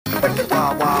Hump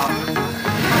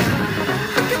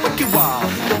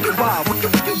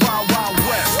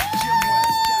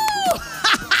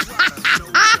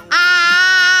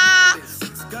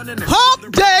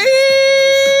Day!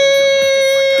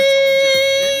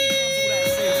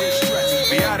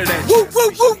 Woo,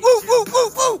 woo, woo, woo, woo, woo,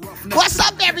 woo. What's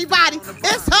up, everybody?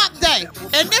 It's Hump Day,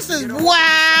 and this is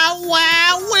Wild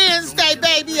Wild Wednesday,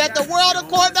 baby, at the World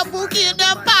According to Bookie and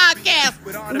Them podcast.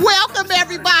 Welcome,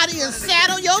 everybody, and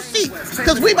saddle your seats,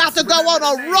 because we about to go on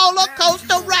a roller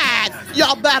coaster ride.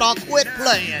 Y'all better quit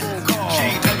playing.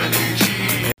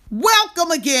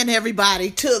 Welcome again, everybody,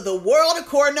 to the World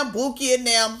According to Bookie and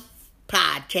Them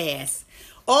podcast.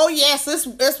 Oh, yes,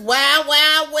 it's Wild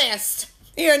Wild West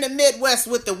here in the Midwest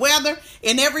with the weather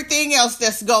and everything else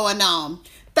that's going on.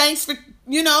 Thanks for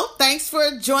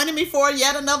joining me for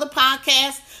yet another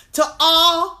podcast. To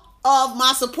all of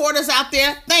my supporters out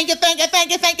there, thank you.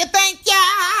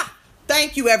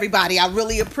 Thank you, everybody. I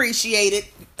really appreciate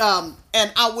it.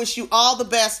 And I wish you all the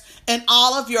best and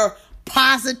all of your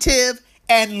positive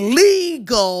and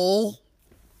legal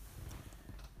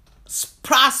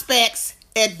prospects,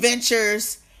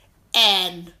 adventures,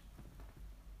 and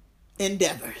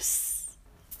endeavors.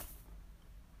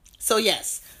 So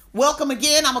yes, welcome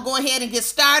again. I'm gonna go ahead and get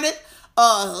started.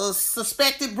 A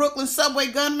suspected Brooklyn subway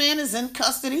gunman is in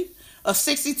custody. A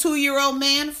 62-year-old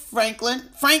man, Frank R.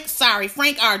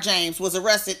 James, was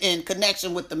arrested in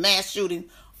connection with the mass shooting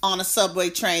on a subway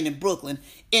train in Brooklyn,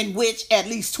 in which at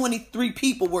least 23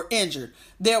 people were injured.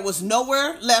 There was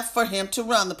nowhere left for him to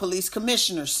run, the police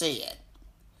commissioner said.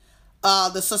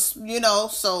 He's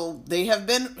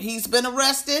been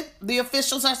arrested, the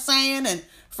officials are saying, and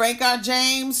Frank R.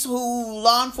 James, who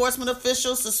law enforcement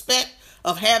officials suspect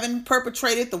of having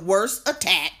perpetrated the worst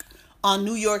attack on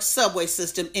New York's subway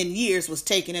system in years, was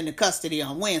taken into custody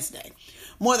on Wednesday.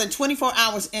 More than 24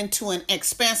 hours into an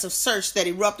expansive search that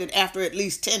erupted after at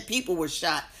least 10 people were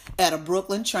shot at a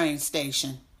Brooklyn train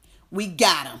station. "We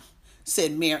got him,"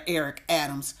 said Mayor Eric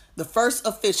Adams, the first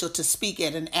official to speak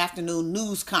at an afternoon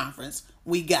news conference.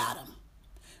 "We got him."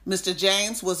 Mr.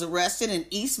 James was arrested in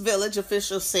East Village,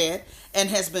 officials said, and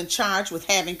has been charged with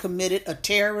having committed a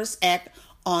terrorist act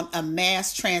on a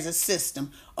mass transit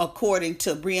system, according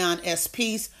to Breon S.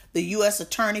 Peace, the U.S.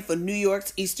 Attorney for New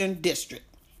York's Eastern District.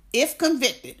 If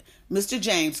convicted, Mr.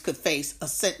 James could face a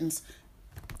sentence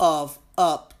of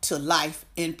up to life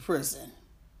in prison.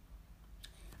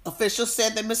 Officials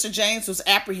said that Mr. James was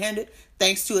apprehended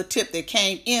thanks to a tip that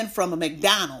came in from a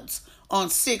McDonald's on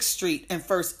 6th Street and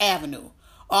 1st Avenue.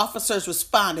 Officers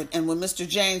responded, and when Mr.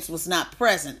 James was not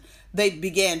present, they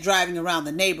began driving around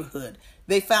the neighborhood.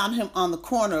 They found him on the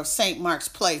corner of St. Mark's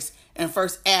Place and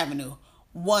 1st Avenue,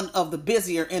 one of the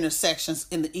busier intersections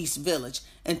in the East Village,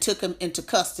 and took him into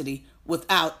custody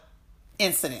without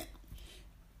incident.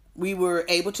 "We were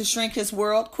able to shrink his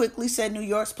world quickly," said New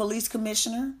York's Police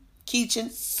Commissioner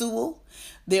Keechant Sewell.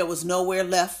 "There was nowhere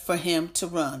left for him to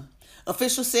run."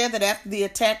 Officials said that after the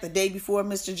attack the day before,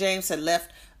 Mr. James had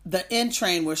left the N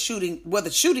train where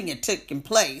the shooting had taken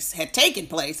place,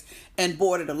 and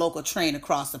boarded a local train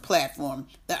across the platform.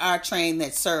 The R train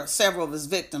that served several of his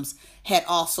victims had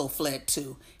also fled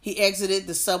too. He exited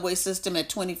the subway system at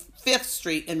 25th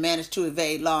Street and managed to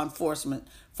evade law enforcement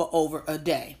for over a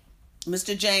day.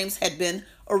 Mr. James had been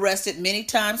arrested many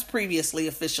times previously,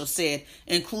 officials said,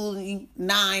 including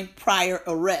 9 prior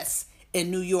arrests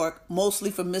in New York, mostly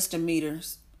for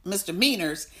misdemeanors,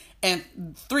 and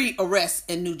 3 arrests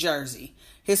in New Jersey.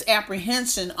 His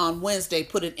apprehension on Wednesday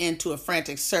put an end to a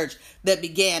frantic search that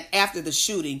began after the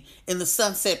shooting in the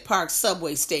Sunset Park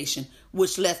subway station,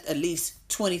 which left at least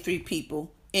 23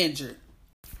 people injured.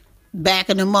 Back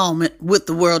in a moment with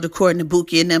the World According to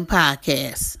Bookie and Them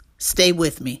podcast. Stay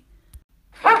with me.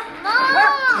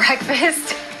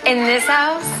 Breakfast in this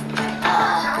house?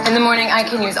 In the morning, I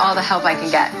can use all the help I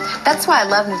can get. That's why I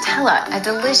love Nutella, a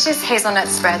delicious hazelnut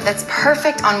spread that's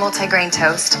perfect on multigrain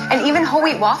toast and even whole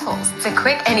wheat waffles. It's a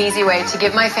quick and easy way to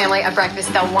give my family a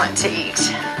breakfast they'll want to eat.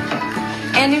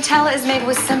 And Nutella is made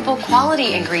with simple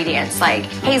quality ingredients like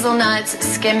hazelnuts,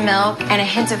 skim milk, and a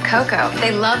hint of cocoa.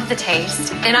 They love the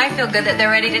taste, and I feel good that they're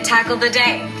ready to tackle the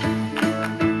day.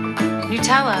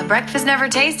 Nutella, breakfast never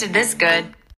tasted this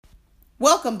good.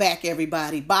 Welcome back,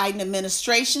 everybody. Biden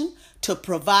administration to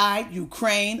provide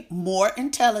Ukraine more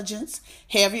intelligence,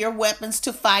 heavier weapons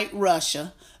to fight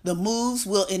Russia. The moves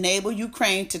will enable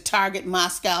Ukraine to target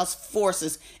Moscow's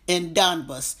forces in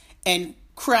Donbas and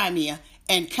Crimea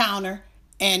and counter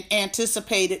an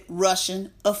anticipated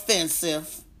Russian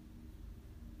offensive.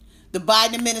 The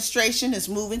Biden administration is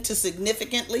moving to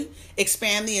significantly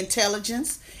expand the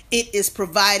intelligence it is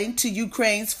providing to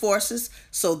Ukraine's forces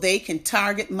so they can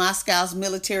target Moscow's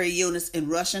military units in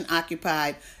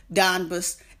Russian-occupied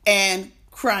Donbas and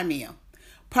Crimea.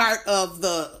 Part of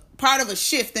a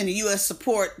shift in the U.S.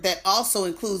 support that also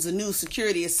includes a new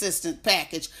security assistance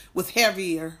package with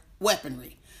heavier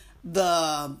weaponry.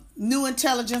 The new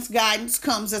intelligence guidance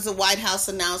comes as the White House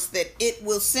announced that it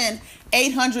will send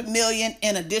 $800 million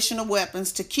in additional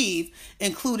weapons to Kyiv,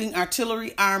 including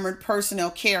artillery, armored personnel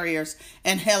carriers,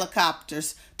 and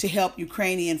helicopters to help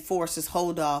Ukrainian forces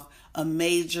hold off a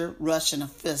major Russian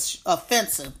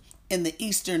offensive in the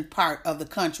eastern part of the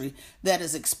country that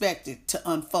is expected to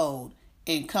unfold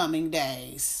in coming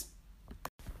days.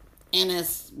 And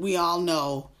as we all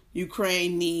know,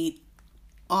 Ukraine needs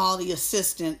all the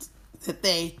assistance that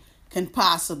they can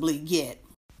possibly get.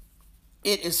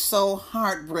 It is so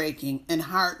heartbreaking and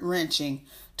heart-wrenching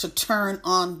to turn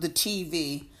on the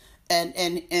TV and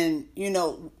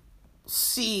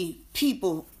see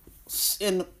people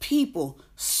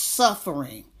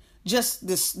suffering. Just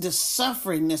this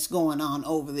suffering that's going on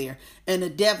over there and the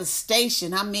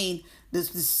devastation. I mean, the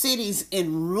city's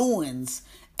in ruins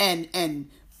and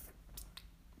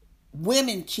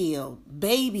women killed,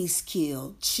 babies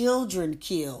killed, children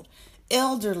killed,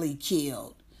 elderly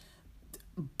killed,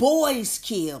 boys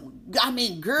killed.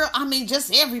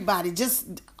 Just everybody,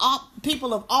 just all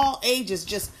people of all ages,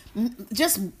 just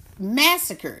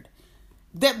massacred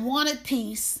that wanted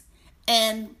peace,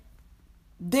 and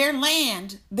their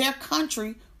land, their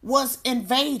country was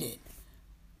invaded.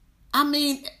 I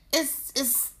mean,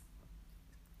 it's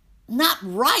not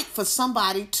right for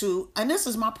somebody to, and this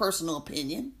is my personal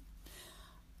opinion,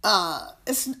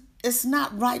 it's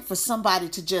not right for somebody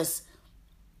to just,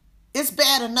 it's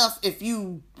bad enough if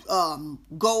you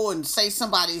go and say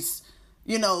somebody's,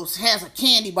 has a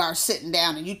candy bar sitting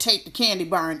down and you take the candy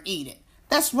bar and eat it.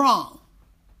 That's wrong.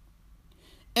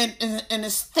 And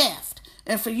it's theft.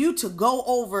 And for you to go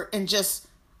over and just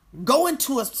go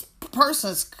into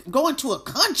a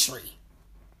country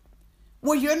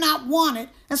where you're not wanted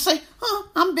and say,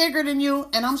 I'm bigger than you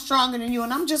and I'm stronger than you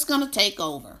and I'm just going to take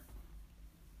over.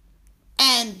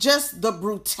 And just the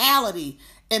brutality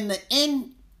and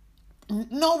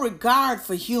no regard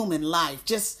for human life.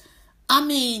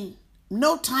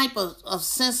 No type of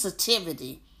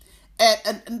sensitivity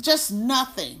and just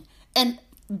nothing. And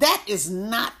that is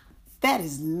not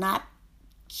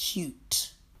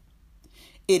cute.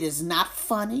 It is not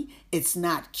funny. It's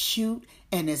not cute.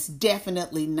 And it's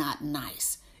definitely not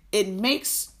nice. It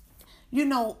makes,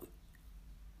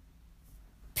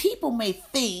 people may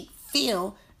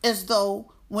feel as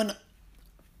though when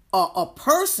a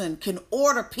person can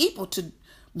order people to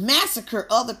massacre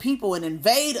other people and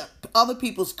invade other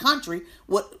people's country,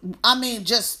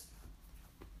 just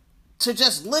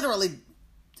literally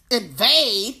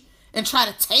invade and try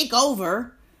to take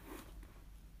over,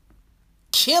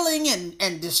 killing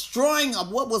and destroying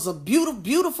of what was a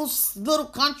beautiful little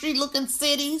country looking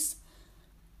cities,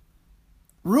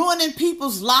 ruining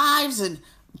people's lives, and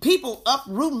people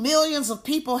uproot millions of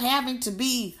people having to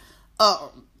be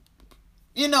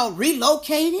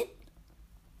relocated,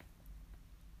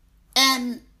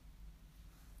 and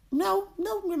no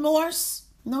remorse,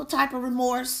 no type of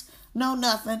remorse, no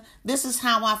nothing. This is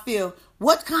how I feel.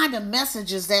 What kind of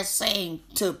message is that saying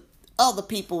to other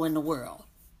people in the world?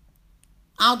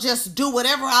 I'll just do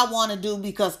whatever I want to do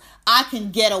because I can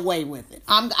get away with it.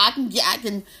 I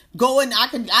can go and I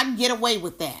can get away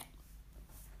with that.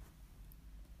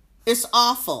 It's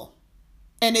awful,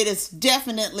 and it is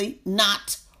definitely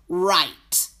not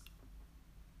right.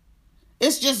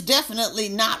 It's just definitely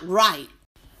not right.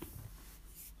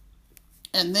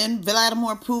 And then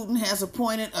Vladimir Putin has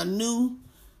appointed a new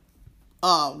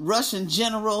Russian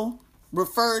general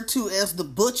referred to as the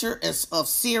Butcher of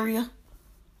Syria.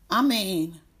 I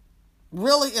mean,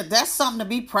 really, if that's something to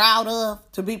be proud of,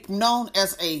 to be known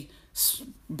as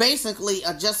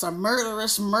just a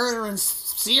murdering,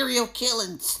 serial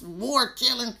killing, war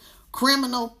killing,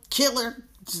 criminal killer,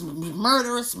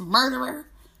 murderer,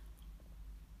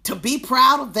 to be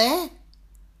proud of that?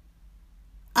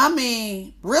 I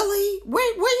mean, really?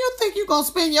 Where you think you're going to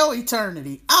spend your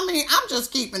eternity? I mean, I'm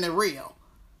just keeping it real.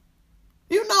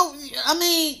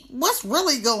 What's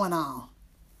really going on?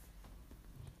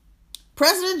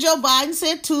 President Joe Biden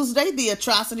said Tuesday the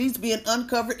atrocities being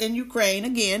uncovered in Ukraine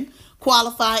again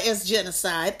qualify as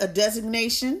genocide, a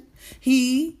designation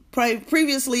he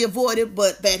previously avoided,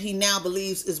 but that he now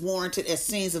believes is warranted as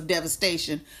scenes of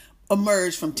devastation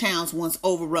emerged from towns once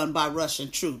overrun by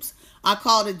Russian troops. I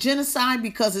called it genocide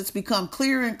because it's become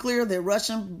clearer and clearer that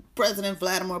Russian President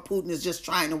Vladimir Putin is just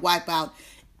trying to wipe out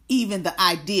even the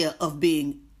idea of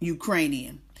being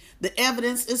Ukrainian. The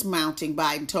evidence is mounting,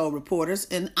 Biden told reporters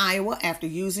in Iowa after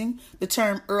using the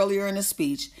term earlier in his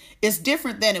speech. It's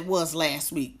different than it was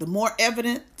last week. The more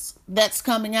evidence that's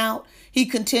coming out, he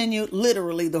continued,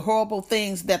 literally the horrible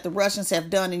things that the Russians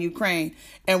have done in Ukraine,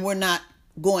 and we're not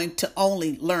going to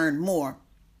only learn more.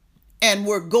 And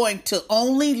we're going to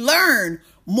only learn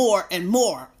more and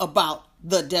more about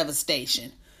the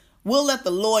devastation. We'll let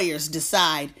the lawyers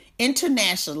decide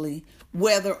internationally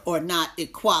whether or not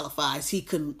it qualifies, he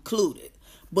concluded.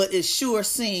 But it sure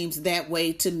seems that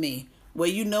way to me. Well,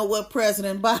 you know what,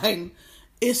 President Biden?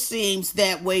 It seems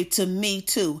that way to me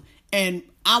too. And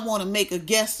I want to make a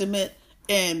guesstimate,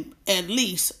 and at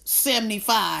least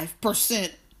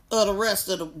 75% of the rest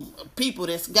of the people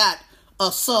that's got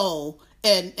a soul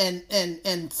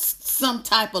and some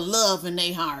type of love in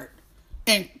their heart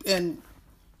and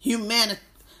humanity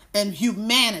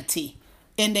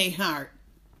in their heart.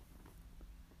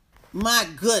 My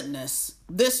goodness,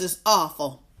 this is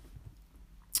awful.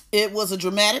 It was a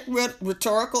dramatic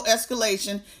rhetorical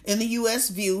escalation in the U.S.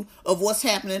 view of what's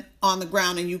happening on the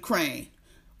ground in Ukraine,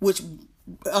 which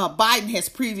Biden has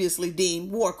previously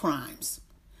deemed war crimes.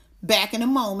 Back in a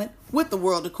moment with the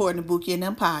World According to Buki and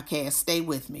them podcast. Stay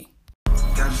with me.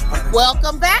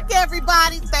 Welcome back,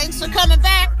 everybody. Thanks for coming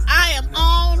back. I am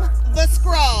on the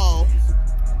scroll.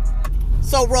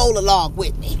 So roll along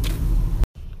with me.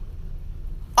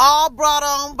 All brought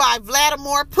on by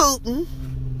Vladimir Putin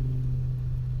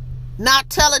not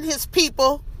telling his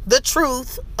people the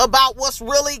truth about what's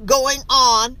really going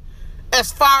on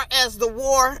as far as the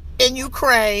war in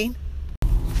Ukraine.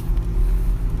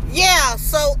 Yeah,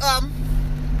 so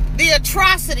the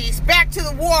atrocities, back to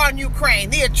the war in Ukraine,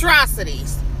 the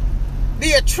atrocities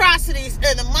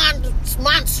and the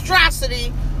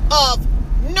monstrosity of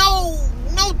no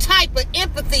type of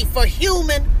empathy for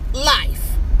human life.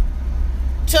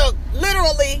 To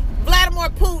literally, Vladimir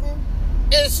Putin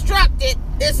is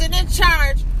in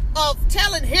charge of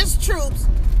telling his troops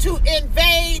to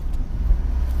invade,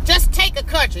 just take a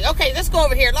country. Okay, let's go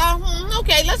over here.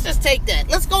 Okay, let's just take that.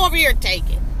 Let's go over here and take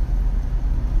it.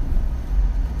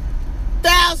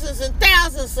 Thousands and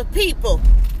thousands of people,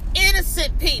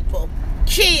 innocent people,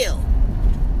 killed.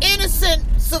 Innocent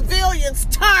civilians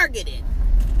targeted.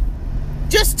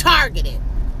 Just targeted.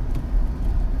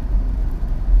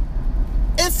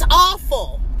 It's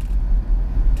awful.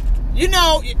 You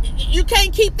know, you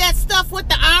can't keep that stuff with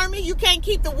the army. You can't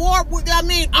keep the war,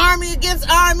 army against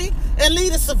army and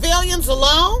leave the civilians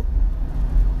alone.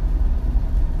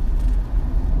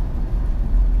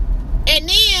 And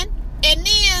then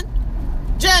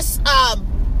just,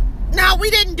 no, we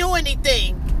didn't do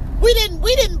anything. We didn't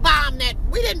bomb that.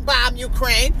 We didn't bomb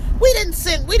Ukraine. We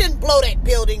didn't blow that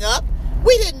building up.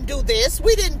 We didn't do this.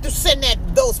 We didn't send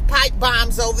those pipe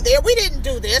bombs over there. We didn't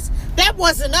do this. That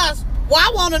wasn't us. Well,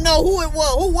 I want to know who it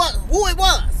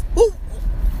was. Who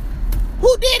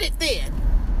did it then?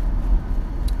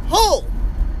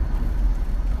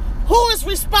 Who is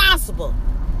responsible?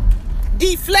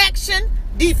 Deflection.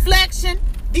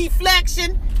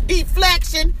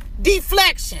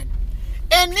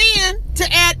 And then to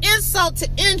add insult to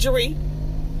injury,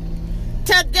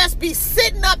 to just be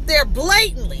sitting up there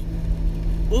blatantly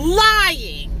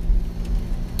lying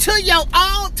to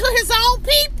his own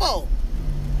people.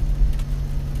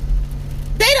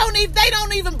 They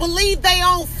don't even believe their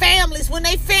own families when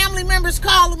they family members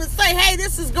call them and say, "Hey,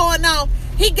 this is going on."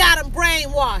 He got them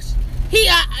brainwashed.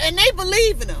 And they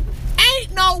believe in him.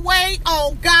 Ain't no way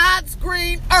on God's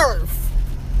green earth,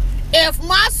 if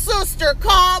my sister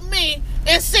called me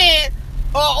and said,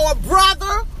 or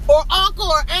brother or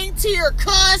uncle or auntie or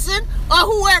cousin or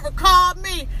whoever called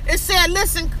me and said,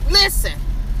 listen,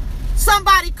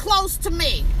 somebody close to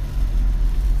me,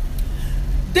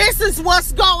 this is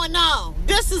what's going on.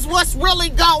 This is what's really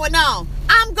going on.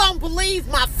 I'm going to believe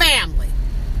my family.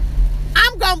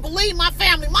 I'm going to believe my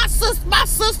family. My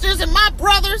sisters and my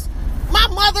brothers, my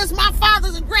mothers, my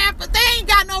fathers and grandpas, they ain't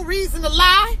got no reason to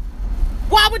lie.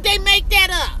 Why would they make that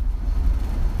up?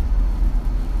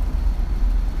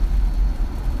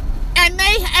 And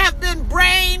they have been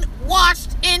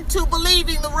brainwashed into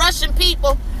believing, the Russian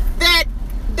people, that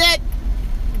they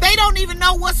don't even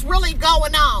know what's really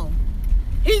going on.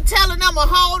 He telling them a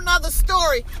whole nother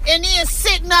story, and then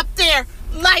sitting up there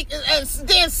trying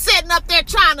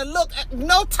to look,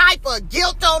 no type of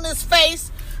guilt on his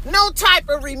face, no type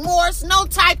of remorse, no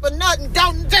type of nothing.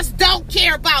 Don't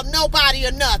care about nobody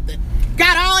or nothing.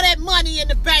 got all that money in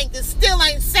the bank and still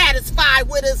ain't satisfied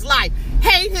with his life.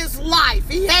 Hate his life.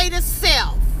 He hate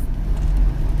himself.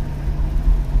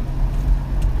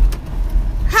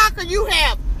 How can you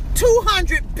have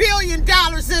 $200 billion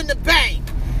in the bank?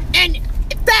 And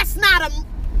that's not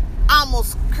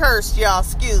almost cursed, y'all,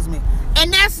 excuse me.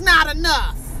 And that's not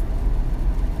enough.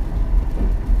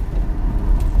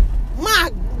 My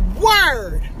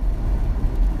word.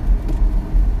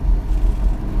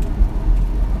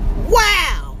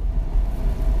 Wow.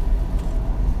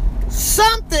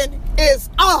 Something is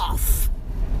off.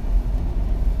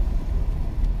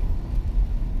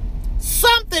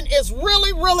 Something is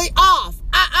really, really off.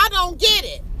 I don't get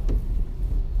it.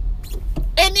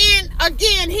 And then,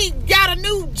 again, he got a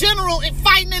new general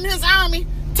fighting in his army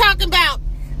talking about,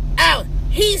 oh,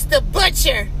 he's the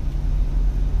butcher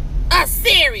of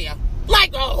Syria.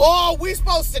 Like, oh, we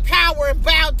supposed to cower and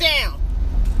bow down.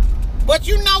 But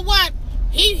you know what?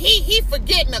 He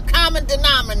forgetting a common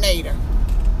denominator.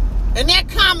 And that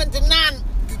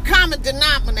common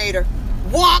denominator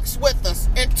walks with us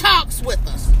and talks with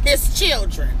us, his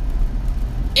children,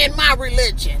 in my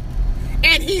religion.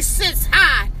 And he sits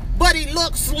high, but he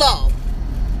looks low.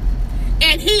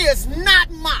 And he is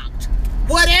not mocked.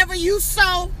 Whatever you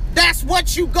sow, that's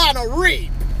what you're gonna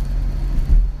reap.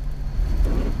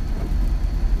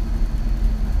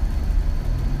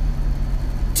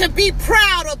 To be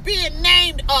proud of being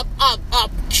named a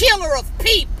killer of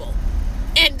people.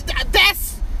 And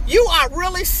that's, you are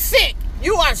really sick.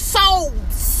 You are so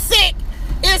sick.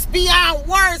 It's beyond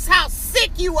words how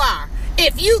sick you are.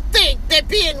 If you think that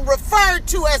being referred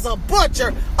to as a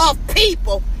butcher of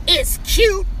people is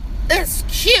cute, it's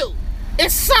cute.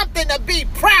 It's something to be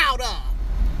proud of.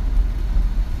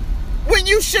 When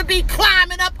you should be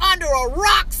climbing up under a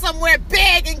rock somewhere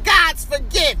begging God's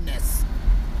forgiveness.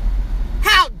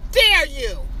 How dare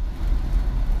you?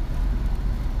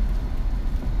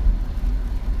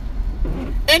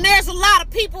 And there's a lot of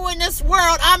people in this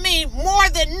world, I mean, more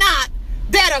than not,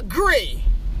 that agree.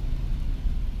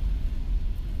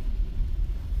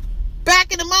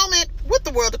 Back in a moment with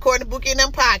the World According to Bookie and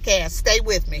them podcast. Stay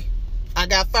with me. I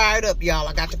got fired up, y'all.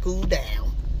 I got to cool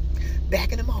down.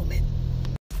 Back in a moment.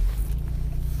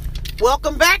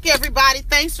 Welcome back, everybody.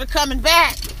 Thanks for coming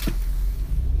back.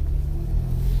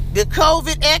 The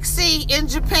COVID XE in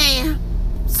Japan,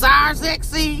 SARS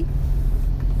XE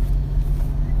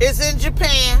is in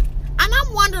Japan. And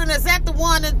I'm wondering, is that the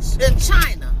one in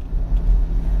China?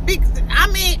 I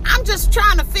mean, I'm just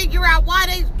trying to figure out why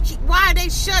they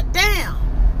shut down.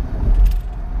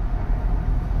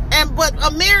 But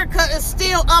America is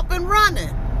still up and running.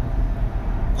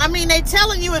 I mean, they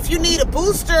telling you if you need a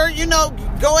booster,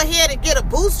 go ahead and get a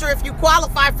booster if you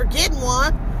qualify for getting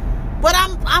one. But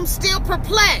I'm still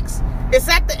perplexed. Is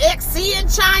that the XC in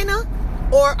China?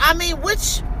 Or, I mean,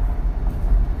 which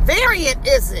variant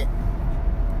is it?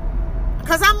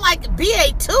 Because I'm like,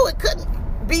 BA2, it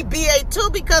couldn't be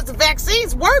BA2 because the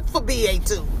vaccines work for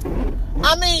BA2.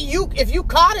 I mean, if you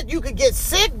caught it, you could get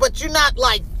sick, but you're not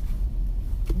like,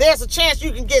 there's a chance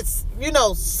you can get,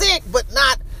 sick, but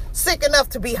not sick enough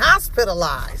to be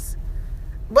hospitalized.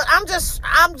 But I'm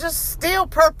just still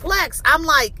perplexed. I'm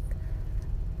like,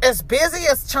 as busy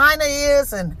as China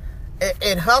is, and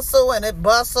it hustle and it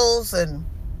bustles and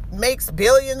makes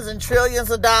billions and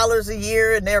trillions of dollars a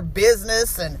year in their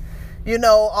business, and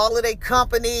all of their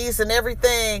companies and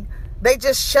everything, they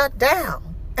just shut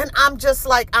down. And I'm just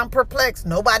like, I'm perplexed.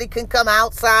 Nobody can come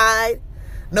outside.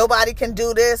 Nobody can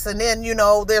do this. And then,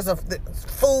 there's a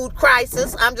food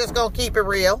crisis. I'm just going to keep it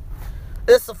real.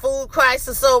 It's a food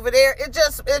crisis over there. It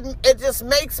just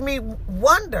makes me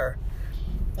wonder.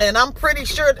 And I'm pretty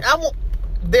sure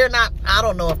they're not, I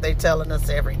don't know if they're telling us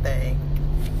everything.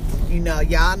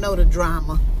 Y'all know the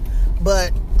drama.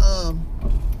 But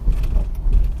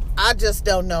I just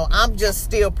don't know. I'm just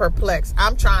still perplexed.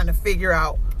 I'm trying to figure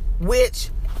out which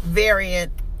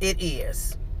variant it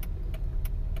is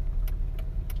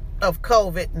of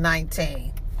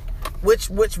COVID-19. Which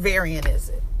variant is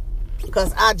it?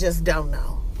 Because I just don't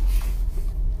know.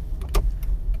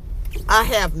 I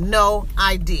have no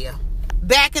idea.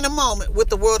 Back in a moment with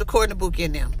the World According to Bookie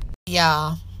and them.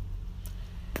 Y'all.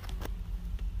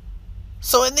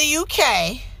 So in the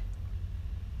UK,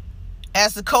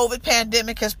 as the COVID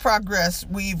pandemic has progressed,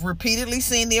 we've repeatedly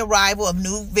seen the arrival of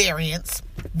new variants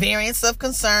of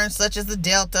concern such as the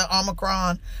Delta,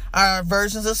 Omicron, are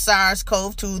versions of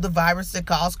SARS-CoV-2, the virus that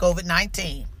caused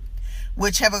COVID-19,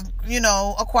 which have,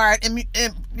 acquired,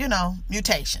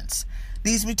 mutations.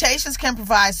 These mutations can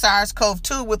provide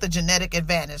SARS-CoV-2 with a genetic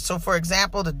advantage. So, for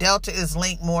example, the Delta is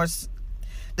linked more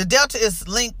The Delta is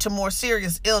linked to more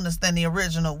serious illness than the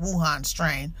original Wuhan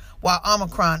strain, while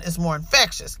Omicron is more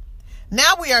infectious.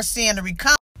 Now we are seeing a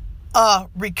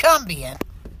recombinant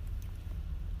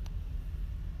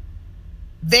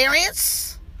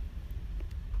variants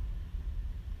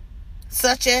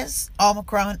such as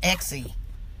Omicron XE.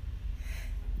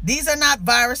 These are not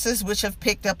viruses which have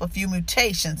picked up a few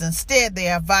mutations. Instead, they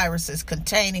are viruses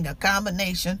containing a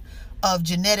combination of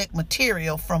genetic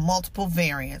material from multiple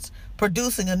variants,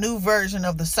 producing a new version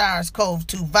of the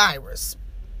SARS-CoV-2 virus.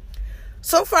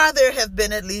 So far, there have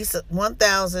been at least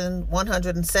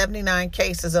 1,179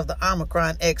 cases of the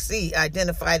Omicron XE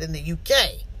identified in the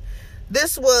UK.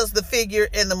 This was the figure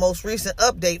in the most recent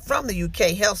update from the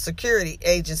UK Health Security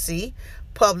Agency,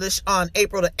 published on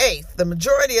April the 8th. The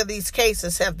majority of these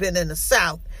cases have been in the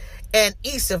south and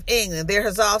east of England. There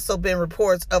has also been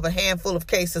reports of a handful of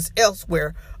cases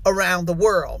elsewhere around the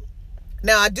world.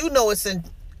 Now, I do know it's in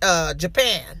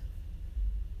Japan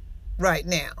right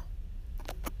now.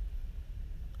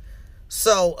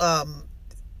 So,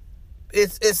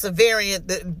 it's a variant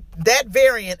that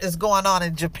variant is going on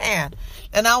in Japan.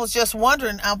 And I was just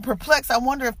wondering, I'm perplexed. I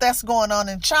wonder if that's going on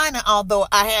in China, although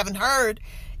I haven't heard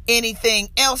anything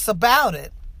else about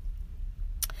it.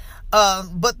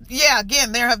 But yeah,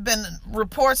 again, there have been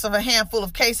reports of a handful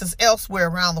of cases elsewhere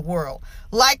around the world,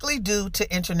 likely due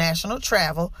to international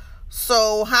travel.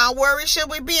 So how worried should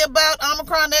we be about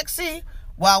Omicron XE?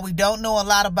 While we don't know a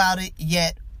lot about it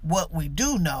yet, what we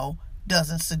do know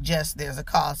doesn't suggest there's a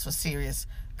cause for serious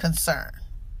concern.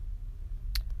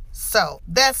 So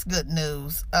that's good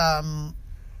news. I'm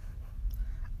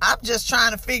just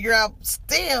trying to figure out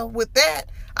still with that.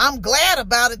 I'm glad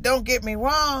about it, don't get me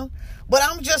wrong, but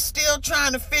I'm just still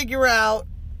trying to figure out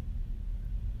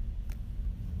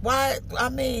why. I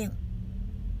mean,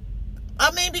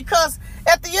 because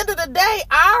at the end of the day,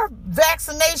 our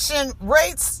vaccination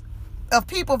rates of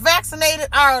people vaccinated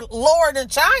are lower than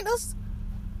China's.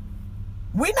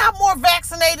 We're not more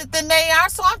vaccinated than they are,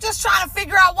 so I'm just trying to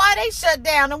figure out why they shut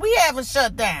down and we haven't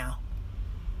shut down.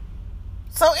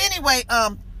 So anyway,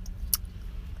 I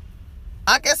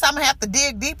guess I'm going to have to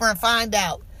dig deeper and find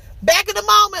out. Back in a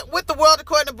moment with the World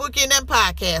According to Bookie and Them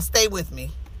podcast. Stay with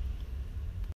me.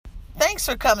 Thanks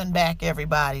for coming back,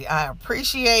 everybody. I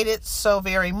appreciate it so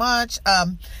very much.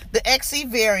 The XE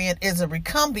variant is a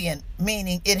recombinant,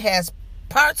 meaning it has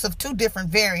parts of two different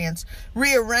variants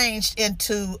rearranged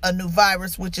into a new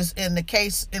virus, which is in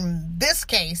this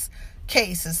case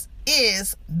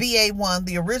is BA1,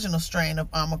 the original strain of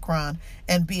Omicron,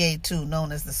 and BA2,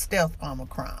 known as the stealth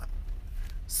Omicron.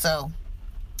 So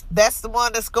that's the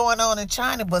one that's going on in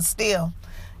China, but still.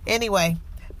 Anyway,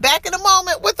 back in a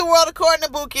moment with the World According to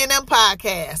Bookie and Them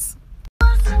podcast.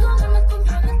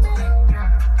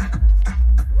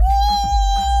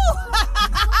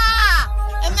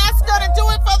 And that's going to do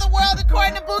it for the World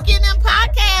According to Bookie and Them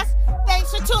podcast.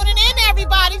 Thanks for tuning in,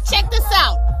 everybody. Check this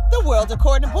out. The World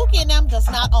According to Bookie and Them does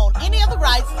not own any of the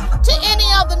rights to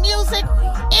any of the music,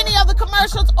 any of the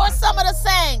commercials, or some of the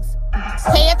sayings.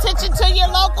 Pay attention to your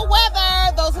local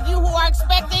weather. Those of you who are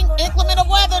expecting inclement of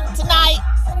weather tonight,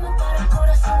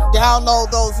 download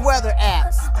those weather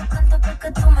apps.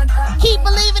 Keep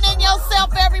believing in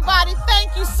yourself, everybody.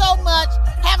 Thank you so much.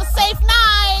 Have a safe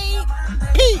night.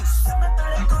 Peace.